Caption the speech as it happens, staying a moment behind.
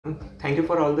thank you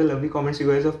for all the lovely comments you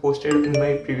guys have posted in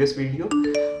my previous video.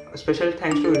 A special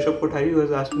thanks to Rishabh Kothari, who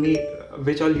has asked me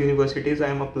which all universities I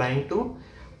am applying to.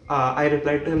 I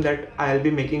replied to him that I'll be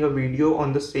making a video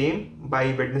on the same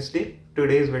by Wednesday.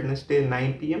 Today is Wednesday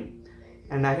 9 PM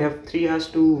and I have 3 hours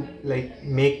to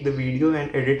make the video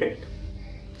and edit it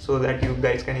so that you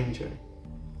guys can enjoy.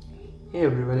 Hey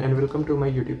everyone, and welcome to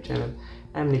my YouTube channel.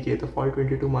 I'm Niket, a Fall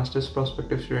 22 Masters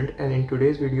prospective student, and in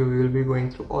today's video we will be going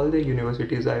through all the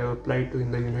universities I have applied to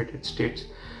in the United States.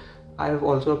 I have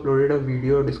also uploaded a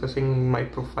video discussing my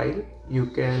profile. You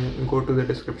can go to the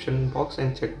description box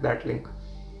and check that link.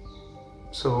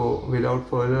 So without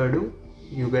further ado,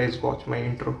 you guys watch my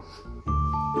intro.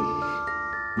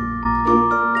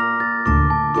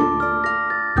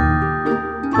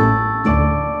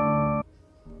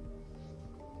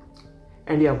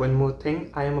 And yeah, one more thing,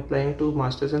 I am applying to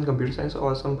Masters in Computer Science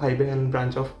or some Bhai Behan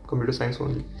branch of Computer Science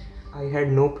only. I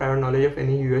had no prior knowledge of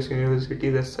any US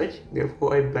universities as such,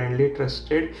 therefore I blindly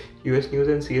trusted US News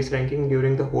and CS ranking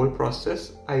during the whole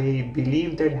process. I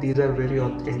believe that these are very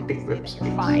authentic websites.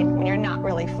 You're fine when you're not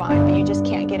really fine, but you just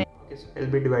can't get it. Okay, so I'll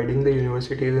be dividing the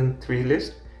universities in 3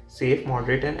 lists: safe,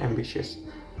 moderate and ambitious.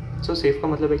 So safe का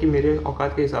मतलब है कि मेरे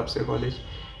औकात के हिसाब से college,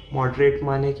 moderate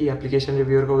माने कि एप्लीकेशन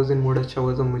रिव्यूअर का उस दिन मूड अच्छा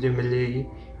हुआ तो मुझे मिल जाएगी,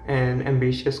 एंड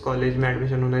एम्बिशियस कॉलेज में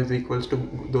एडमिशन होना इज इक्वल्स टू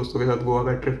दोस्तों के साथ गोवा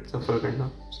का ट्रिप सफर करना.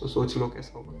 सो सोच लो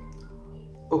कैसा होगा.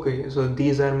 Okay, so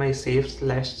these are my safe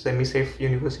 / semi safe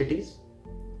universities.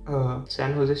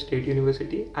 San Jose State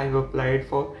University, I have applied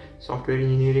for software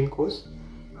engineering course.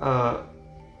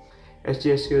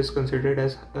 SJSU is considered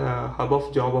as hub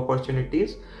of job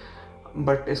opportunities,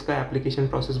 but इसका application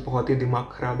process बहुत ही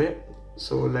दिमाग खराब है.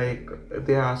 So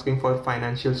they are asking for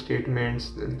financial statements,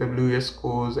 WS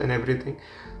scores and everything.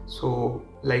 So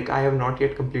I have not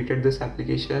yet completed this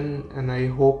application and I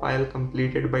hope I'll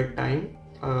complete it by time.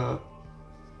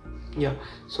 Yeah,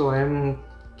 so I am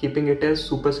keeping it as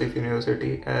super safe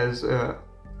university as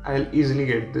I'll easily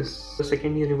get this. The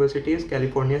second university is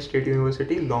California State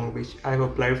University, Long Beach. I have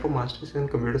applied for Masters in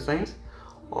Computer Science.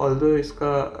 Although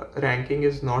iska ranking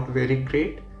is not very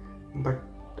great, but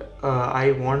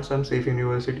I want some safe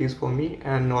universities for me,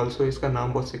 and also iska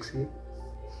naam bahut sexy hai.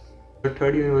 The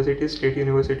third university is State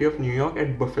University of New York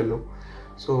at Buffalo.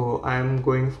 So I am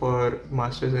going for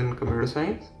Masters in Computer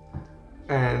Science,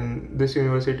 and this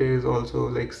university is also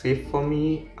safe for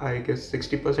me. I guess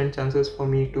 60% chances for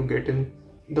me to get in.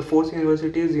 The fourth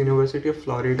university is University of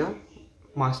Florida,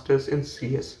 Masters in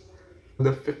CS.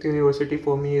 The fifth university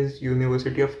for me is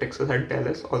University of Texas at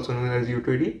Dallas, also known as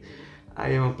UTD. I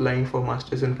am applying for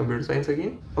Masters in Computer Science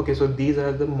again. Okay, so these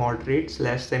are the moderate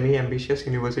 / semi-ambitious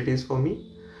universities for me.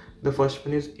 The first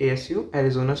one is ASU,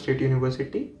 Arizona State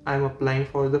University. I am applying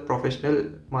for the Professional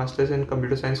Masters in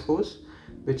Computer Science course,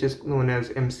 which is known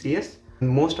as MCS.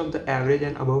 Most of the average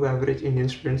and above average Indian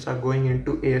students are going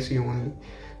into ASU only.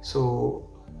 So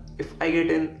if I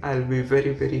get in, I'll be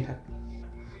very, very happy.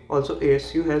 Also,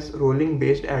 ASU has rolling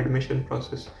based admission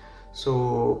process. So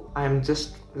I'm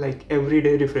just every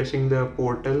day refreshing the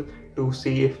portal to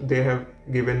see if they have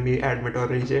given me admit or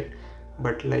reject,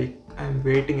 but I'm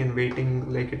waiting and waiting,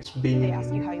 it's been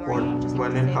what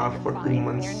 1.5 or 2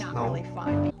 months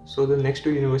now. So the next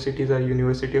 2 universities are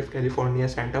University of California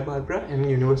Santa Barbara and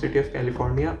University of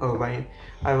California Irvine.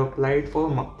 I've applied for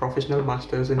professional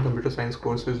masters in computer science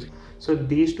courses. So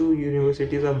these 2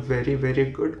 universities are very, very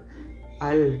good.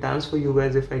 I'll dance for you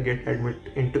guys if I get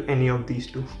admit into any of these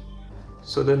 2.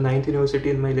 So the 9th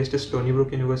university in my list is Stony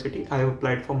Brook University. I have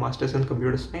applied for Masters in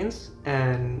Computer Science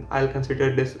and I'll consider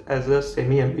this as a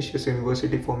semi-ambitious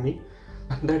university for me.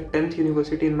 The 10th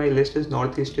university in my list is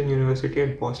Northeastern University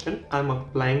at Boston. I'm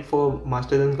applying for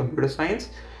Masters in Computer Science,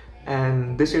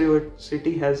 and this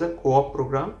university has a co-op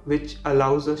program which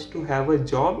allows us to have a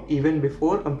job even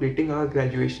before completing our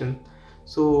graduation.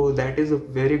 So that is a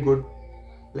very good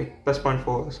plus point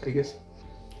for us, I guess.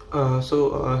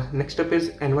 Next up is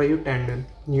NYU Tandon,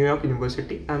 New York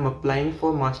University. I'm applying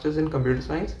for Masters in Computer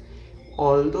Science.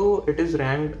 Although it is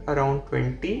ranked around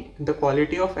 20, the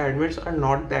quality of admits are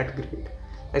not that great.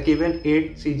 Even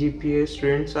 8 CGPA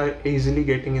students are easily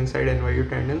getting inside NYU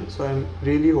Tandon, so I'm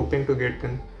really hoping to get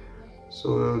in.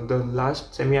 So the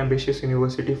last semi-ambitious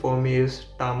university for me is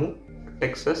TAMU,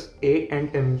 Texas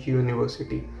A&M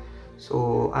University.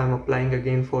 So I'm applying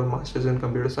again for Masters in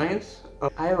Computer Science.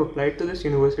 I have applied to this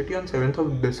university on 7th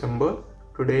of December.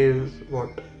 Today is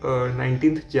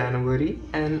 19th January,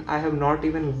 and I have not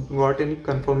even got any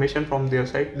confirmation from their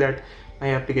side that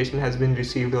my application has been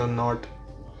received or not.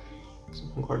 So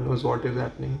God knows what is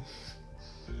happening.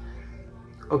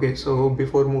 Okay, so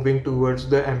before moving towards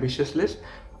the ambitious list,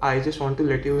 I just want to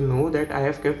let you know that I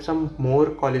have kept some more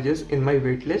colleges in my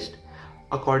wait list.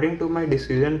 According to my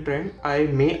decision trend, I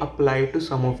may apply to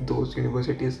some of those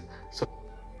universities. So,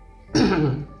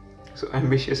 so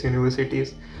ambitious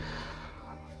universities.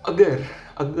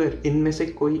 अगर इनमें से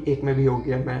कोई एक में भी हो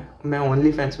गया, मैं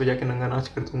ओनली फैंस पे जाके नंगा नाच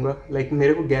कर दूंगा. लाइक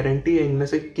मेरे को गारंटी है इनमें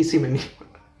से किसी में नहीं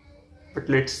होना. बट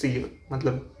लेट्स सी,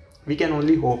 मतलब we can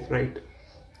only hope, right?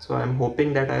 So I am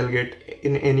hoping that I will get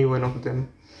in any one of them.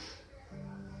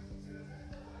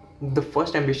 The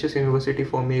first ambitious university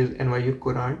for me is NYU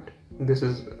Courant. This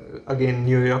is again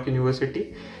New York University,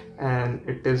 and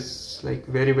it is like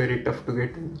very, very tough to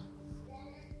get in.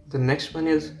 The next one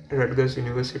is Rutgers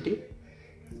University.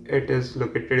 It is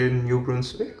located in New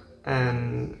Brunswick,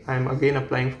 and I'm again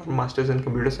applying for Masters in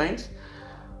Computer Science.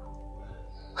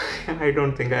 I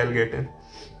don't think I'll get in.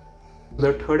 The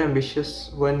third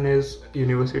ambitious one is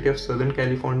University of Southern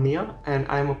California, and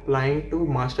I'm applying to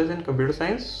Masters in Computer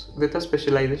Science with a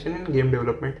specialization in game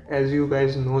development. As you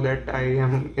guys know that I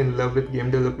am in love with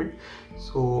game development,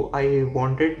 so I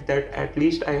wanted that at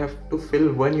least I have to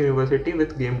fill one university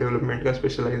with game development ka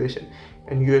specialization,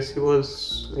 and USC was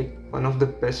like one of the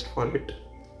best for it.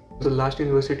 The last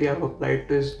university I've applied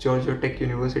to is Georgia Tech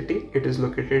University. It is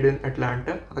located in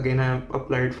Atlanta. Again, I have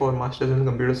applied for Masters in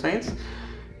Computer Science,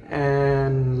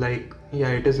 and like, yeah,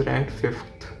 it is ranked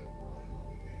 5th.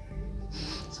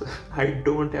 So I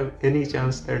don't have any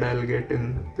chance that I'll get in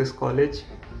this college.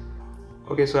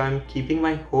 Okay, so I'm keeping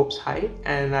my hopes high,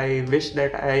 and I wish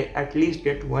that I at least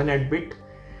get one admit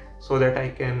so that I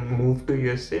can move to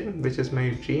USA, which is my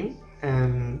dream.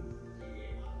 And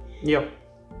yep,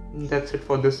 that's it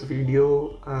for this video.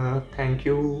 Thank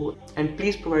you, and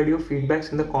please provide your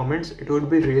feedbacks in the comments. It would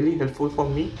be really helpful for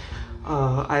me.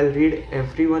 I'll read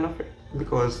every one of it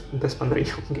because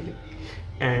 10-15 होंगे.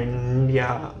 And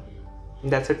yeah,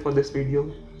 that's it for this video.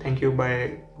 Thank you,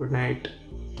 bye, good night,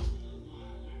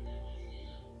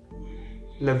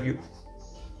 love you.